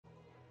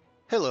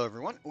Hello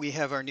everyone, we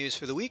have our news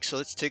for the week, so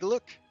let's take a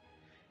look.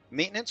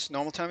 Maintenance,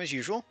 normal time as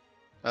usual.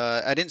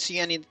 I didn't see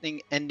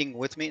anything ending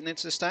with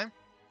maintenance this time.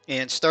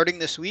 And starting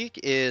this week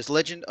is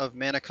Legend of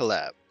Mana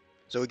Collab.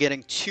 So we're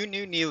getting two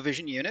new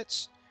Neovision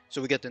units.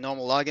 So we get the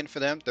normal login for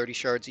them, 30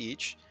 shards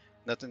each.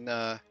 Nothing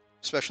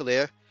special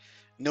there.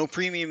 No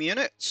premium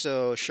unit,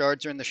 so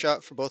shards are in the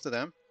shop for both of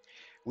them.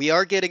 We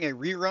are getting a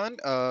rerun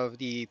of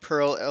the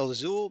Pearl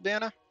Lazuli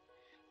banner,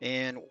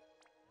 and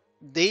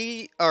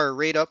they are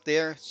right up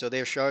there, so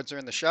their shards are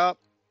in the shop.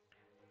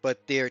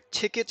 But their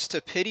tickets to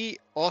pity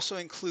also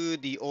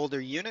include the older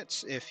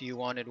units if you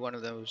wanted one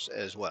of those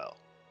as well.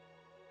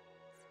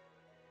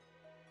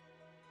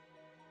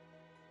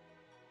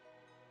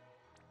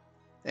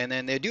 And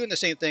then they're doing the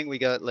same thing we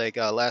got like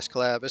last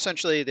collab.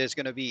 Essentially, there's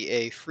going to be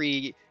a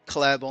free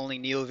collab only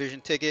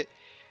Neovision ticket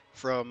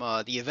from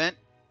the event.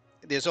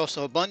 There's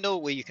also a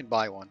bundle where you can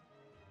buy one.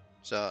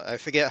 So I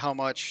forget how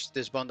much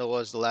this bundle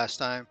was the last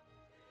time.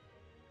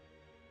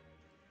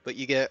 But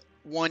you get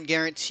one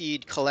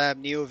guaranteed collab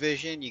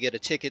Neovision, you get a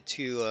ticket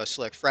to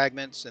select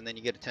fragments, and then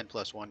you get a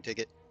 10+1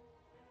 ticket.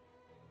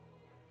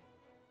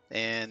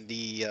 And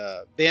the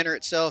banner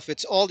itself,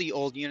 it's all the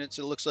old units,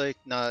 it looks like.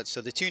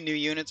 So the two new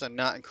units are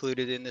not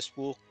included in this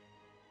pool.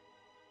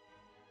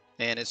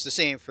 And it's the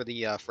same for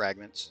the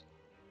fragments.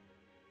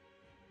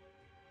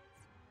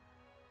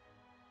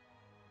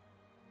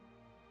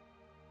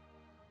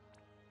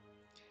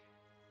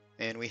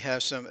 And we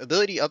have some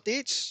ability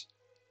updates.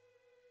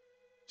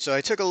 So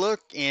I took a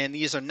look, and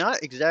these are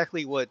not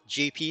exactly what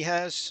JP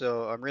has,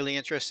 so I'm really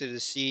interested to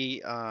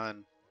see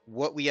on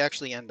what we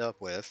actually end up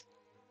with.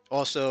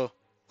 Also,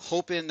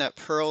 hoping that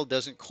Pearl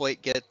doesn't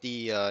quite get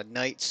the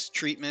Knight's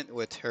treatment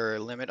with her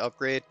limit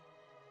upgrade.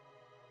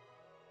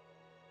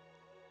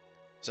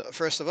 So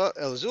first of all,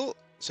 Lazuli.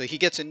 So he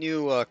gets a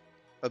new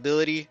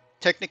ability,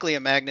 technically a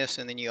Magnus,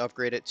 and then you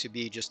upgrade it to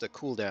be just a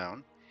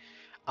cooldown.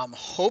 I'm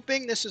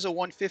hoping this is a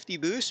 150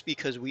 boost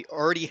because we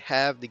already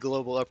have the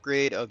global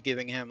upgrade of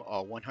giving him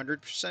a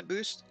 100%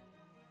 boost.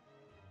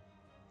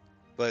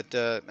 But,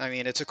 I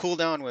mean, it's a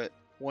cooldown with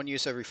one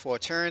use every 4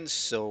 turns,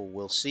 so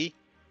we'll see.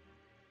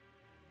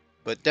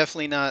 But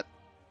definitely not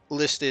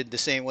listed the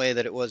same way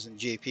that it was in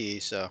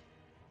JP, so.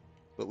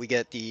 But we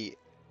get the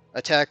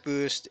attack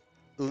boost,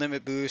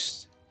 limit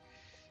boost,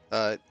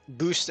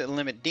 boost and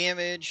limit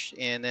damage,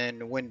 and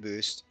then wind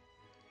boost.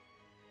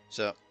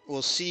 So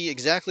we'll see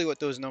exactly what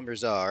those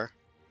numbers are,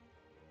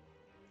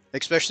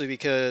 especially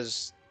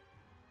because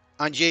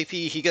on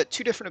JP he got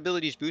 2 different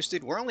abilities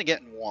boosted. We're only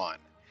getting 1.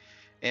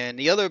 And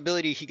the other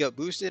ability he got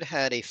boosted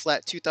had a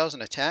flat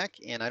 2000 attack,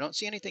 and I don't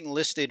see anything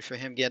listed for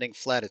him getting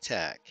flat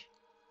attack.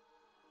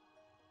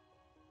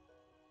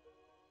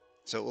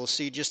 So we'll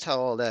see just how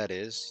all that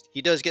is.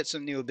 He does get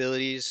some new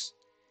abilities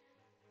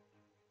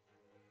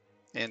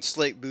and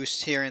slight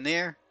boosts here and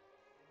there.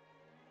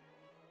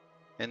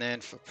 And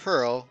then for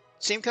Pearl,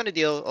 same kind of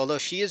deal, although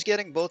she is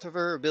getting both of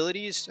her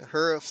abilities.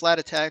 Her flat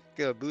attack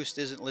boost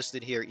isn't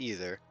listed here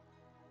either.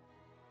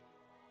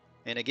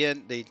 And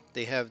again,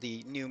 they have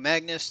the new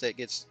Magnus that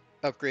gets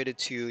upgraded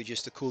to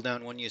just a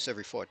cooldown 1 use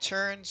every 4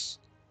 turns.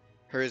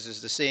 Hers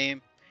is the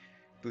same.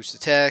 Boost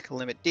attack,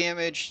 limit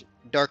damage,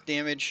 dark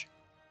damage.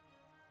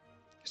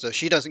 So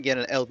she doesn't get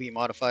an LB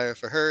modifier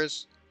for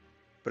hers,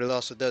 but it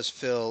also does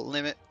fill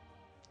limit.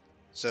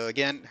 So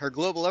again, her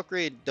global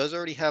upgrade does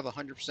already have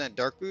 100%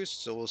 dark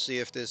boost, so we'll see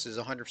if this is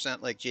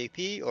 100% like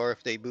JP or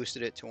if they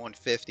boosted it to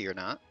 150 or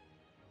not.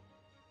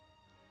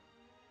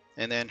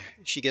 And then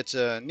she gets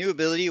a new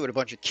ability with a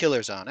bunch of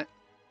killers on it,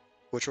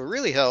 which will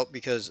really help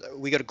because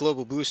we got a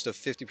global boost of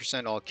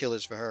 50% all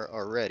killers for her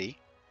already.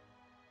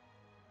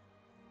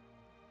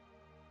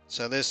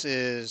 So this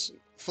is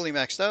fully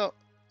maxed out,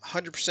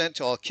 100%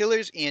 to all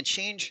killers, and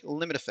change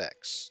limit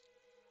effects.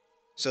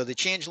 So the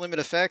change limit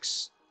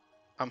effects,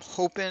 I'm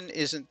hoping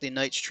isn't the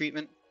Knight's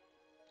treatment,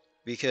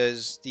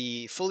 because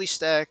the fully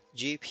stacked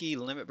JP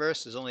limit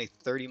burst is only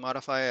 30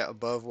 modifier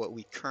above what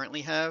we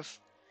currently have,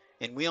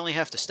 and we only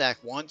have to stack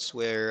once,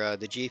 where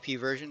the JP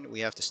version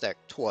we have to stack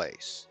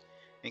twice.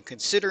 And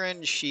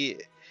considering she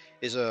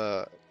is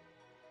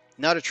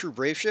not a true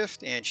brave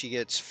shift, and she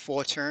gets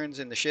 4 turns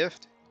in the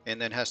shift,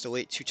 and then has to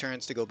wait 2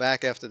 turns to go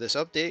back after this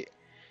update,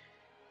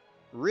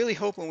 really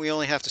hoping we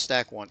only have to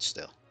stack once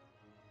still.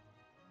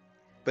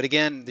 But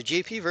again, the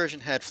JP version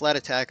had flat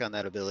attack on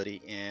that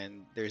ability,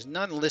 and there's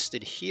none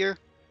listed here.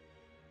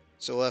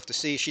 So we'll have to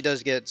see. She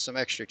does get some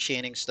extra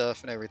chaining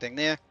stuff and everything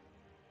there.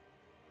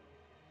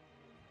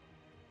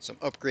 Some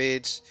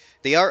upgrades.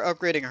 They are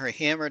upgrading her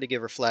hammer to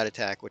give her flat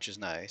attack, which is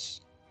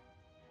nice.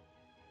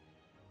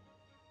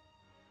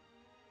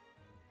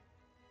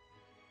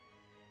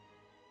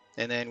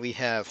 And then we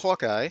have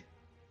Hawkeye.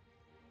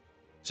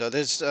 So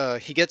this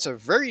he gets a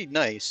very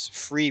nice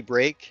free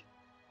break.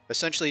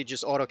 Essentially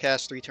just auto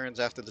cast 3 turns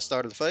after the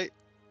start of the fight.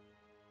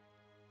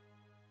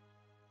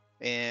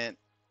 And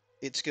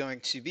it's going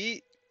to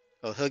be,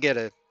 well, he'll get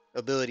a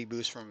ability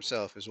boost from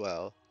himself as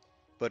well.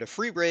 But a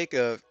free break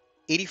of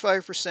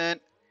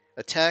 85%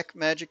 attack,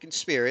 magic, and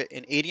spirit,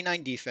 and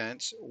 89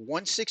 defense,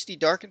 160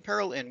 dark and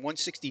peril, and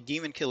 160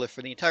 demon killer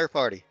for the entire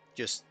party.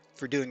 just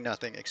for doing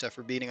nothing except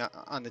for beating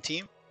on the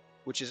team,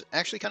 which is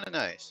actually kind of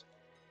nice.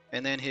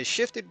 And then his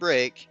shifted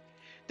break,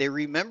 they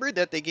remembered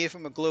that they gave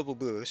him a global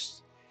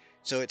boost,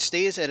 so it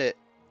stays at a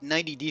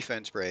 90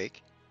 defense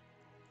break,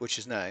 which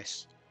is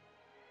nice.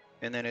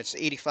 And then it's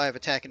 85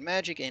 attack and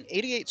magic and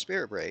 88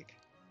 spirit break.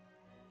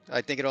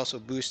 I think it also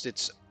boosts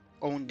its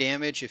own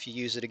damage if you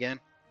use it again.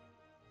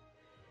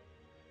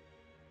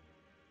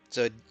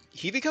 So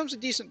he becomes a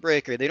decent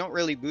breaker. They don't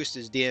really boost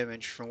his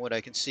damage from what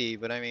I can see,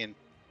 but I mean,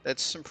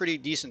 that's some pretty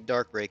decent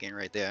dark breaking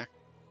right there.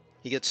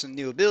 He gets some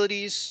new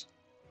abilities.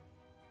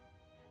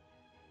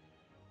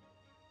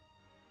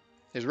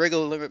 His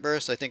regular limit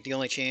burst, I think the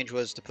only change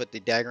was to put the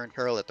dagger and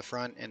peril at the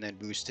front and then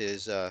boost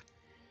his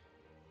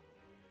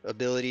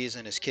abilities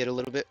and his kit a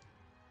little bit.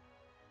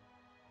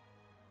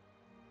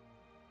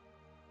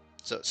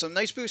 So some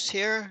nice boosts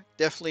here.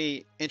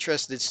 Definitely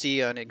interested to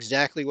see on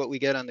exactly what we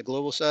get on the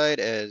global side,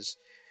 as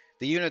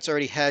the units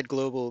already had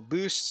global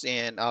boosts,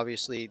 and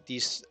obviously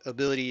these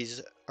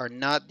abilities are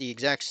not the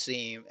exact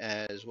same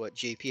as what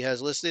JP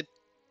has listed,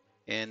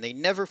 and they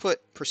never put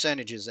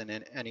percentages in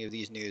any of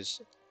these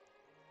news.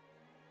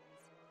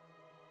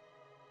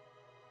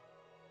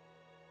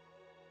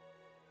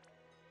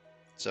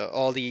 So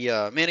all the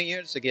mana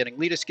units are getting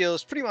leader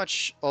skills. Pretty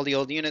much all the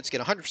old units get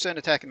 100%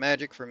 attack and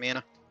magic for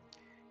mana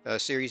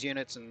series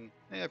units, and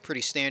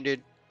pretty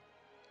standard.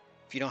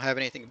 If you don't have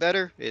anything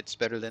better, it's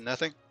better than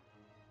nothing.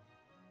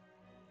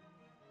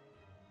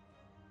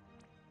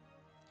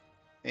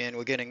 And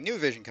we're getting new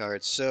vision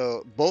cards.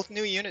 So both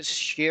new units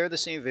share the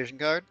same vision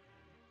card.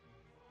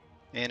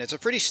 And it's a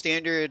pretty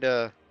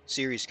standard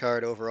series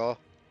card overall.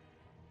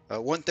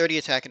 130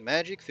 attack and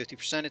magic,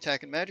 50%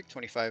 attack and magic,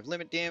 25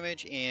 limit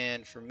damage,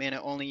 and for mana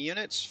only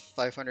units,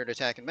 500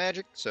 attack and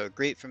magic. So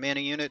great for mana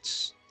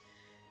units.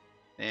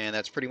 And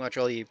that's pretty much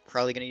all you're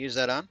probably going to use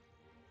that on.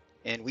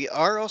 And we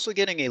are also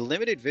getting a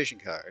limited vision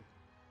card.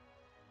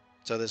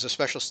 So there's a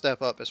special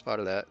step up as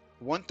part of that.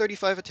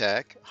 135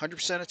 attack,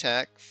 100%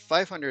 attack,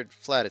 500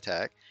 flat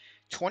attack,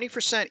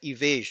 20%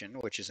 evasion,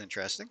 which is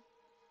interesting.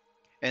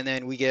 And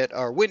then we get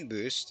our wind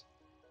boost.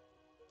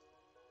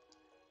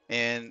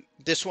 And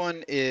this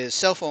one is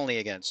self-only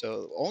again.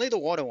 So only the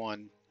water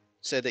one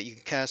said that you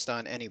can cast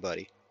on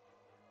anybody.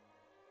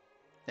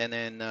 And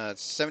then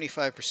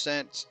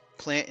 75%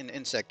 plant and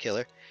insect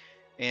killer.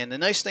 And the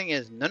nice thing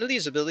is none of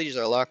these abilities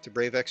are locked to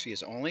Brave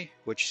Exvius only,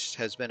 which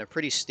has been a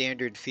pretty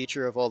standard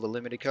feature of all the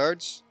limited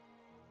cards.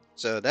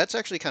 So that's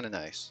actually kind of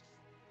nice.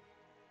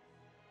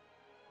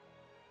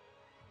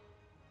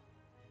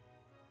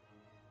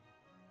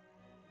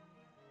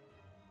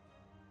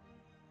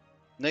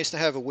 Nice to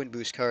have a wind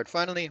boost card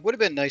finally. Would have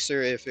been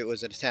nicer if it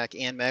was an attack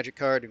and magic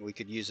card and we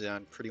could use it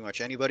on pretty much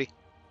anybody.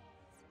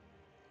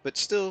 But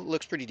still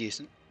looks pretty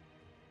decent.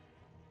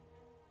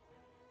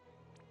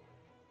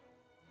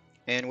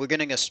 And we're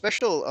getting a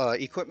special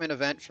equipment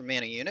event for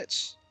mana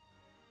units.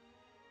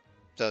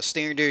 So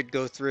standard,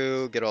 go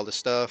through, get all the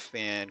stuff,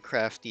 and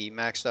craft the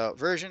maxed out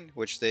version,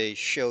 which they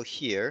show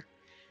here.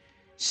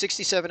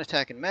 67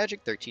 attack and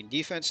magic, 13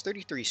 defense,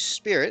 33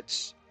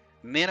 spirits.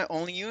 Mana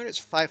only units,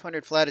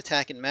 500 flat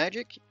attack and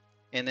magic,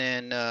 and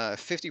then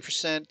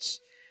 50%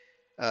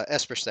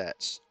 Esper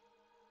stats,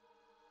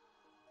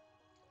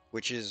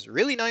 which is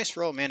really nice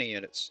for all mana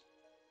units.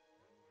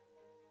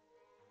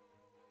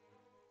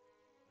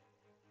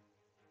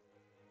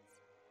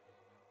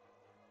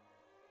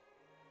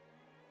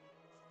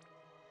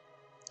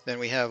 Then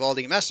we have all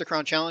the Master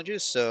Crown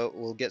challenges, so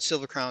we'll get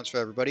Silver Crowns for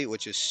everybody,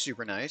 which is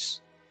super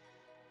nice.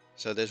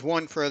 So there's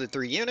one for the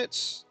 3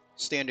 units,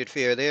 standard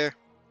fare there.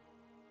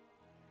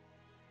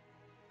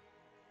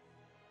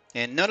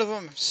 And none of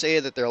them say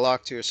that they're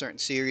locked to a certain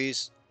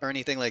series or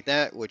anything like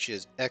that, which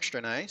is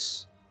extra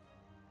nice.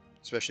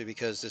 Especially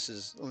because this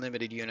is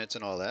limited units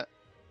and all that.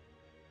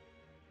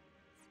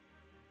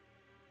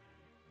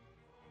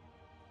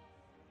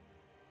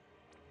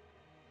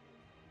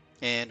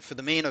 And for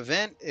the main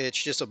event,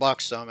 it's just a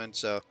box summon,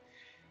 so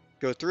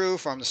go through,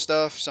 farm the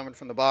stuff, summon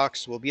from the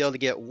box. We'll be able to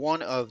get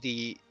one of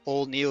the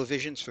old Neo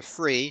Visions for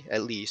free,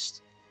 at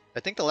least. I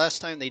think the last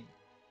time they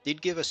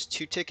did give us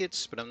 2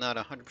 tickets, but I'm not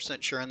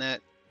 100% sure on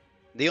that.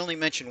 They only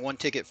mentioned 1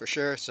 ticket for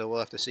sure, so we'll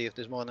have to see if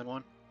there's more than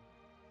one.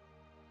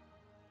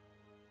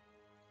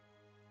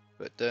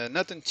 But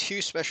nothing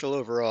too special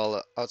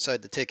overall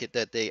outside the ticket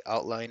that they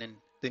outline in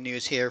the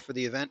news here for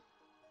the event.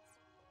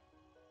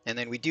 And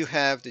then we do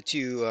have the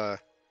 2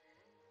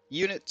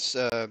 units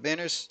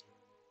banners.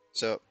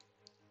 So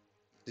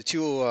the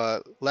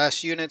 2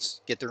 last units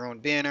get their own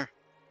banner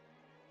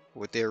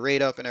with their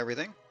rate up and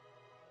everything.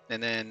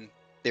 And then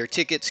their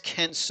tickets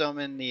can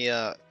summon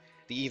the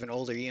even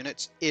older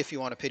units if you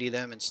want to pity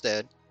them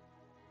instead.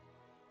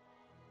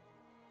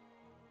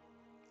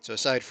 So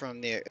aside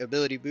from the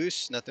ability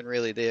boosts, nothing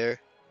really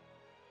there.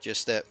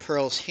 Just that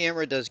Pearl's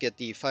hammer does get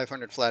the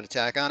 500 flat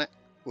attack on it,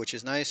 which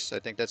is nice. I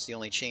think that's the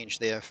only change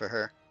there for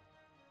her.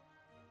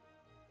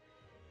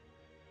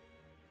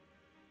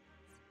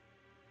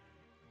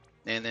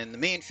 And then the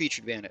main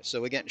featured bandit.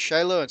 So we're getting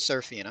Shiloh and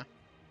Serafina.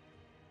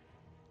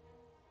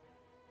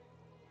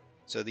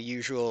 So the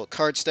usual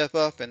card step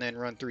up and then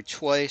run through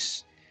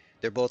twice.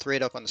 They're both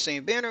right up on the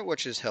same banner,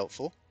 which is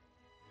helpful.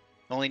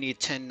 Only need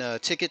 10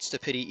 tickets to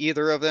pity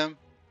either of them.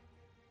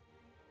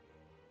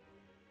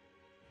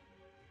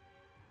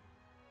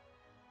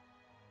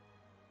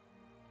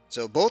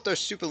 So both are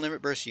super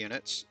limit burst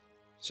units.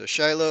 So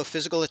Shiloh,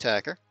 physical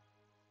attacker.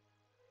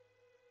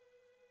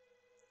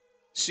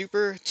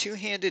 Super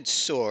two-handed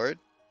sword,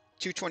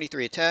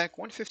 223 attack,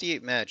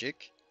 158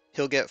 magic.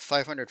 He'll get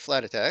 500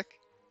 flat attack.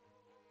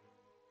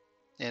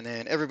 And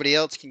then everybody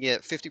else can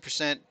get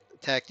 50%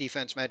 attack,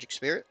 defense, magic,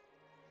 spirit.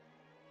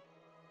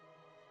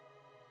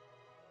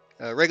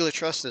 Regular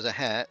trust is a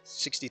hat,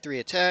 63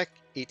 attack,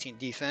 18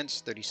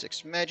 defense,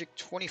 36 magic,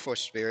 24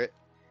 spirit.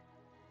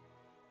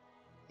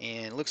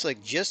 And looks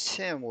like just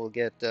him will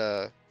get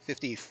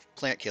 50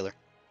 plant killer.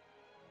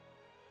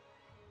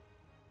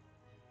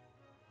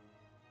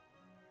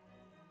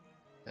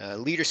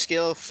 Leader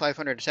skill,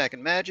 500 attack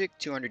and magic,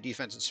 200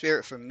 defense and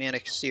spirit for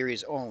Manic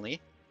series only.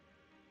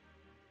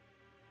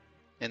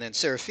 And then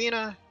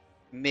Serafina,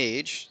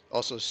 mage,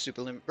 also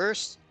super limit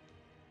burst.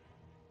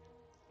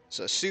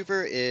 So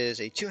super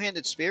is a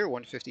two-handed spear,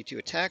 152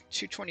 attack,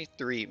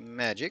 223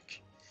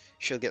 magic.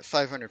 She'll get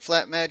 500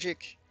 flat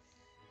magic.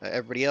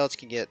 Everybody else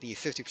can get the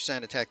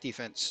 50% attack,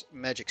 defense,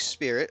 magic,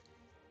 spirit.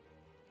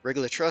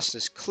 Regular trust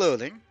is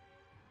clothing.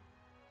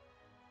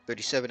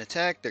 37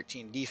 attack,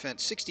 13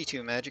 defense,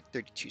 62 magic,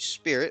 32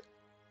 spirit.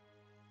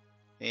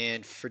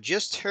 And for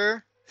just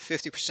her,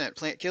 50%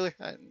 plant killer.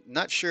 I'm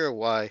not sure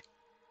why.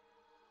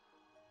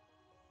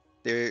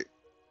 There,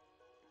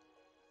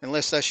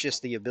 unless that's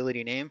just the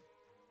ability name.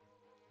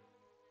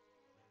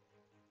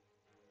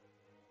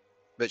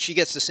 But she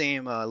gets the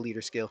same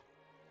leader skill.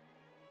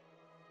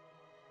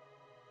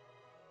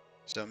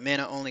 So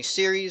mana only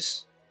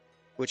series,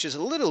 which is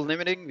a little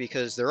limiting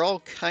because they're all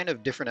kind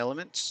of different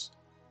elements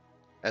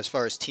as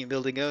far as team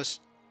building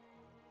goes.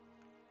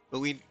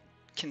 But we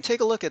can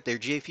take a look at their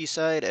JP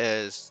side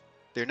as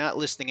they're not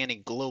listing any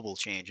global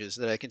changes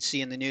that I can see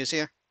in the news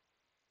here.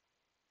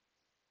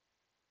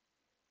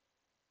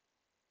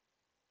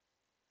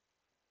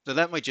 So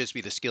that might just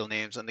be the skill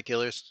names on the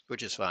killers,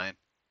 which is fine.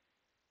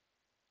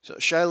 So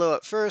Shiloh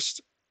up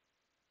first.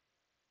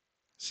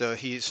 So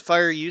he's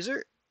fire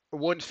user.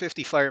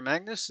 150 fire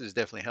Magnus is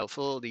definitely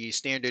helpful. The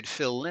standard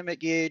fill limit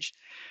gauge.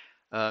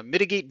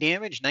 Mitigate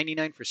damage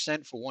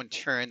 99% for one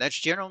turn. That's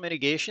general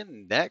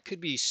mitigation. That could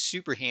be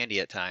super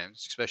handy at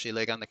times, especially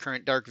like on the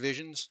current dark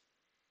visions.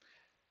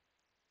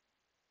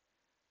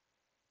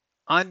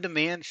 On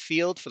demand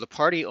field for the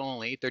party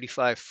only,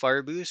 35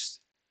 fire boost,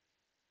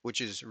 which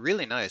is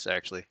really nice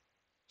actually,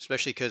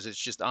 especially because it's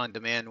just on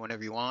demand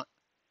whenever you want.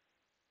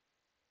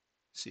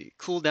 See,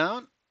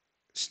 cooldown,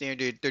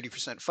 standard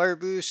 30% fire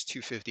boost,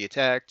 250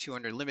 attack,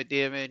 200 limit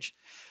damage,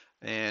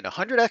 and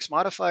 100x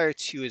modifier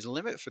to his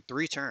limit for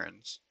 3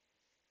 turns.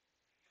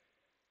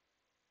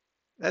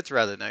 That's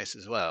rather nice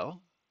as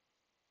well.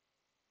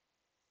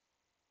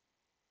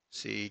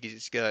 See,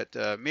 he's got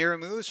mirror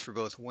moves for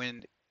both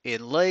wind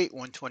and light,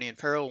 120 in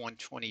peril,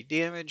 120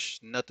 damage.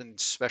 Nothing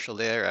special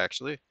there,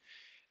 actually.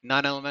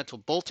 Non-elemental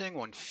bolting,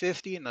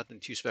 150, nothing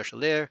too special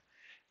there.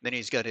 Then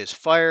he's got his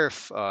fire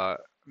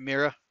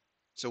mirror.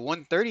 So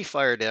 130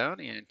 fire down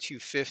and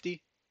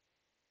 250.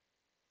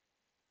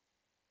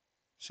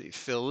 See,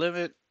 fill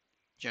limit,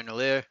 general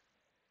air.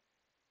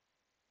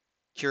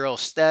 Cure all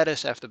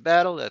status after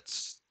battle,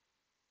 that's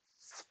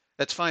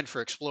fine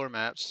for explore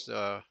maps.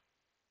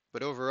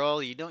 But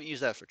overall, you don't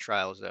use that for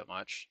trials that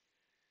much.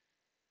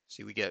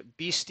 See, we get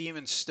Beast,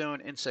 Demon,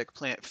 Stone, Insect,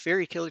 Plant,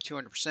 Fairy Killer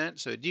 200%,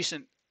 so a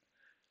decent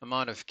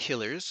amount of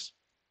killers.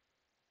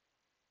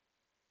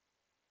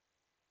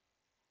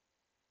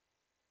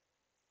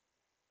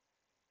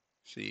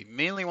 See, he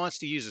mainly wants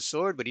to use a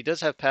sword, but he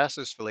does have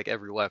passives for like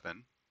every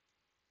weapon.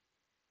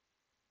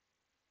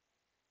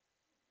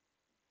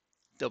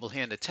 Double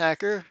hand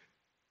attacker,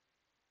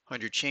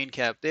 100 chain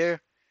cap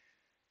there.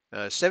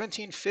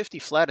 1750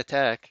 flat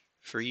attack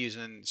for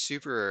using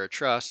super or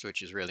trust,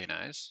 which is really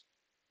nice.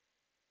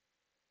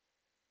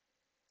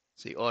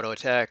 See, auto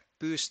attack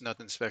boost,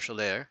 nothing special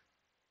there.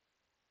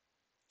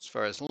 As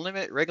far as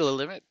limit, regular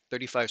limit,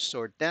 35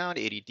 sword down,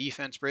 80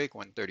 defense break,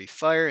 130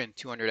 fire, and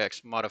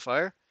 200x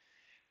modifier.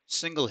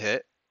 Single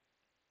hit.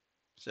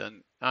 So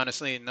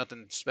honestly,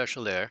 nothing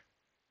special there.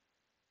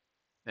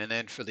 And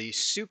then for the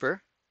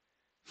super,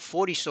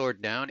 40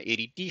 sword down,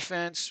 80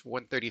 defense,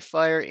 130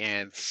 fire,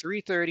 and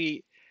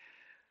 330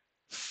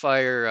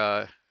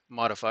 fire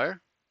modifier.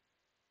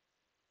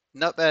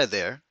 Not bad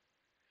there.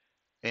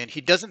 And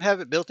he doesn't have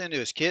it built into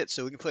his kit,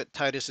 so we can put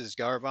Titus's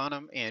garb on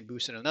him and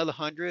boost it another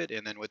 100,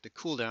 and then with the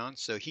cooldown,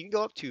 so he can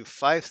go up to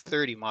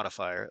 530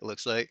 modifier, it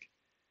looks like.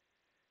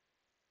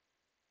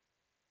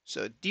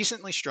 So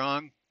decently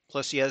strong,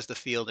 plus he has the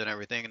field and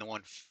everything, and the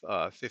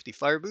 150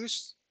 fire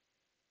boost.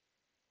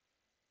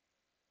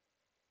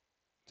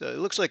 So it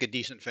looks like a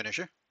decent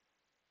finisher.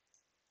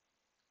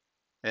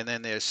 And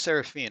then there's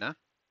Serafina.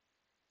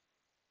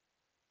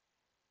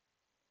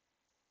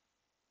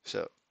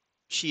 So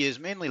she is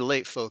mainly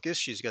light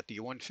focused. She's got the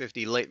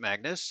 150 light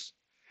Magnus.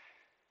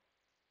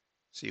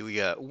 See, we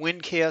got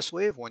Wind Chaos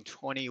Wave,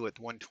 120 with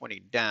 120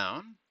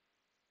 down.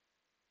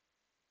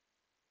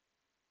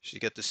 She's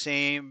got the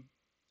same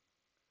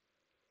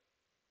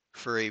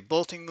for a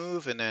bolting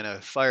move and then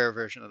a fire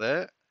version of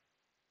that.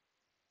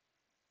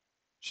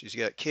 She's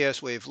got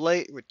Chaos Wave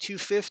Light with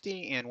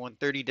 250 and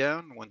 130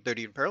 down.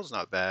 130 in Pearl's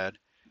not bad.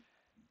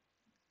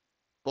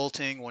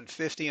 Bolting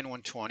 150 and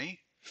 120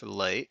 for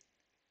Light.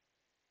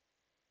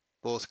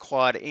 Both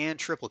quad and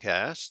triple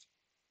cast.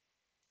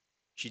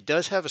 She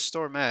does have a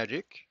Store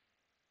Magic.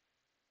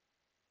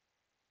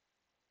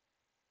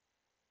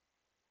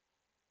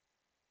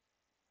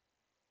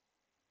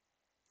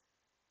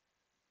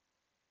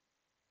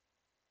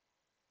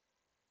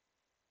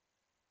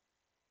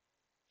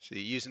 So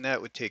using that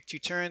would take 2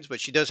 turns, but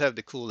she does have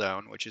the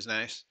cooldown, which is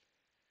nice.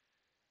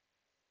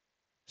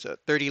 So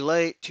 30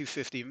 light,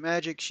 250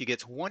 magic. She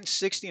gets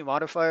 160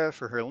 modifier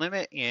for her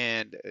limit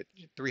and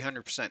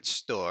 300%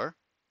 store.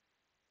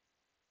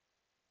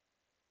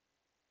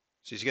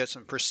 She's got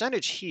some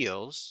percentage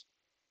heals.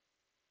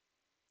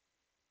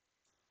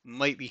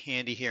 Might be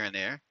handy here and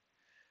there.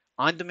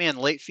 On-demand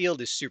light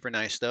field is super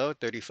nice though,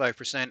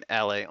 35%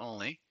 ally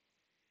only.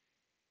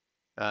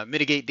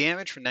 Mitigate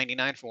damage for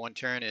 99 for 1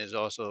 turn is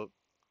also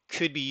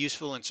could be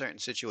useful in certain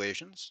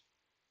situations.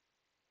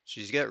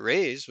 She's got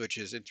raise, which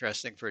is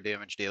interesting for a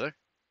damage dealer.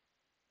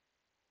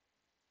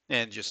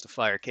 And just a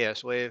fire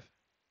chaos wave.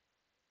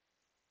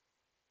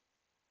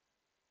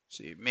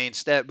 See, main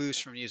stat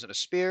boost from using a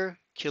spear.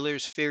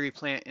 Killers, fairy,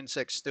 plant,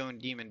 insect, stone,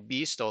 demon,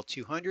 beast, all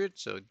 200,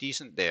 so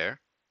decent there.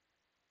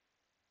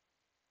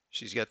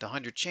 She's got the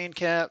 100 chain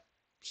cap,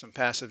 some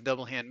passive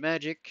double hand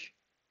magic.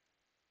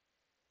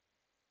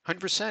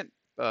 100%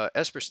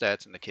 Esper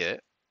stats in the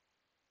kit.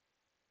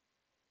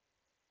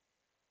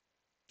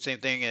 Same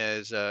thing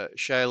as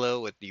Shiloh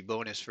with the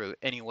bonus for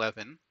any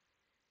weapon.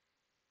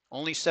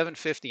 Only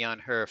 750 on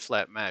her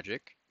flat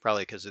magic,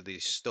 probably because of the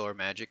store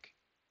magic.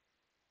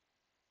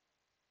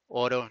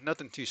 Auto,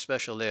 nothing too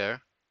special there.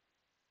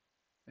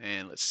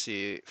 And let's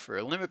see, for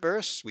a limit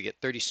burst, we get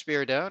 30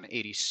 spear down,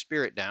 80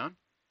 spirit down,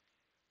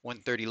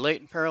 130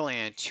 latent pearl,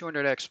 and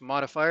 200x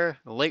modifier,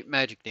 light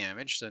magic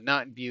damage, so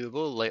not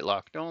imbuable, light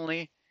locked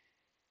only,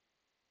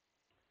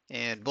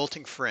 and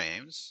bolting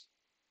frames.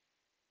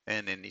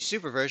 And in the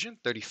super version,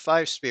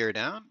 35 spear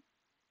down,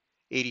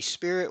 80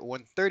 spirit,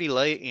 130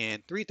 light,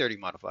 and 330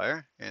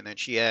 modifier. And then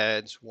she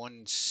adds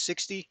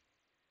 160,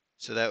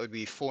 so that would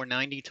be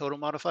 490 total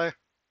modifier.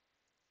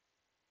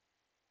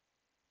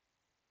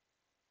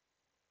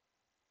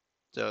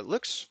 So it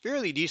looks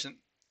fairly decent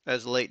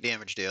as a light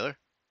damage dealer.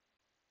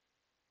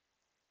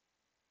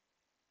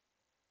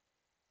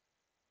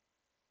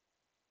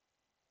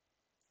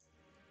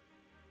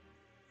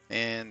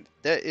 And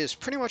that is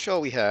pretty much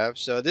all we have.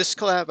 So this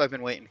collab I've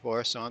been waiting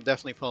for, so I'm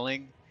definitely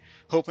pulling,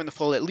 hoping to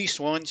pull at least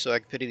one so I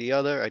can pity the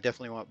other. I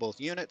definitely want both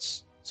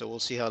units, so we'll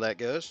see how that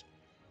goes.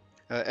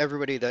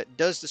 Everybody that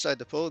does decide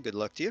to pull, good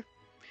luck to you.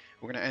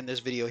 We're going to end this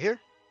video here.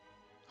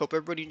 Hope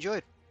everybody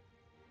enjoyed.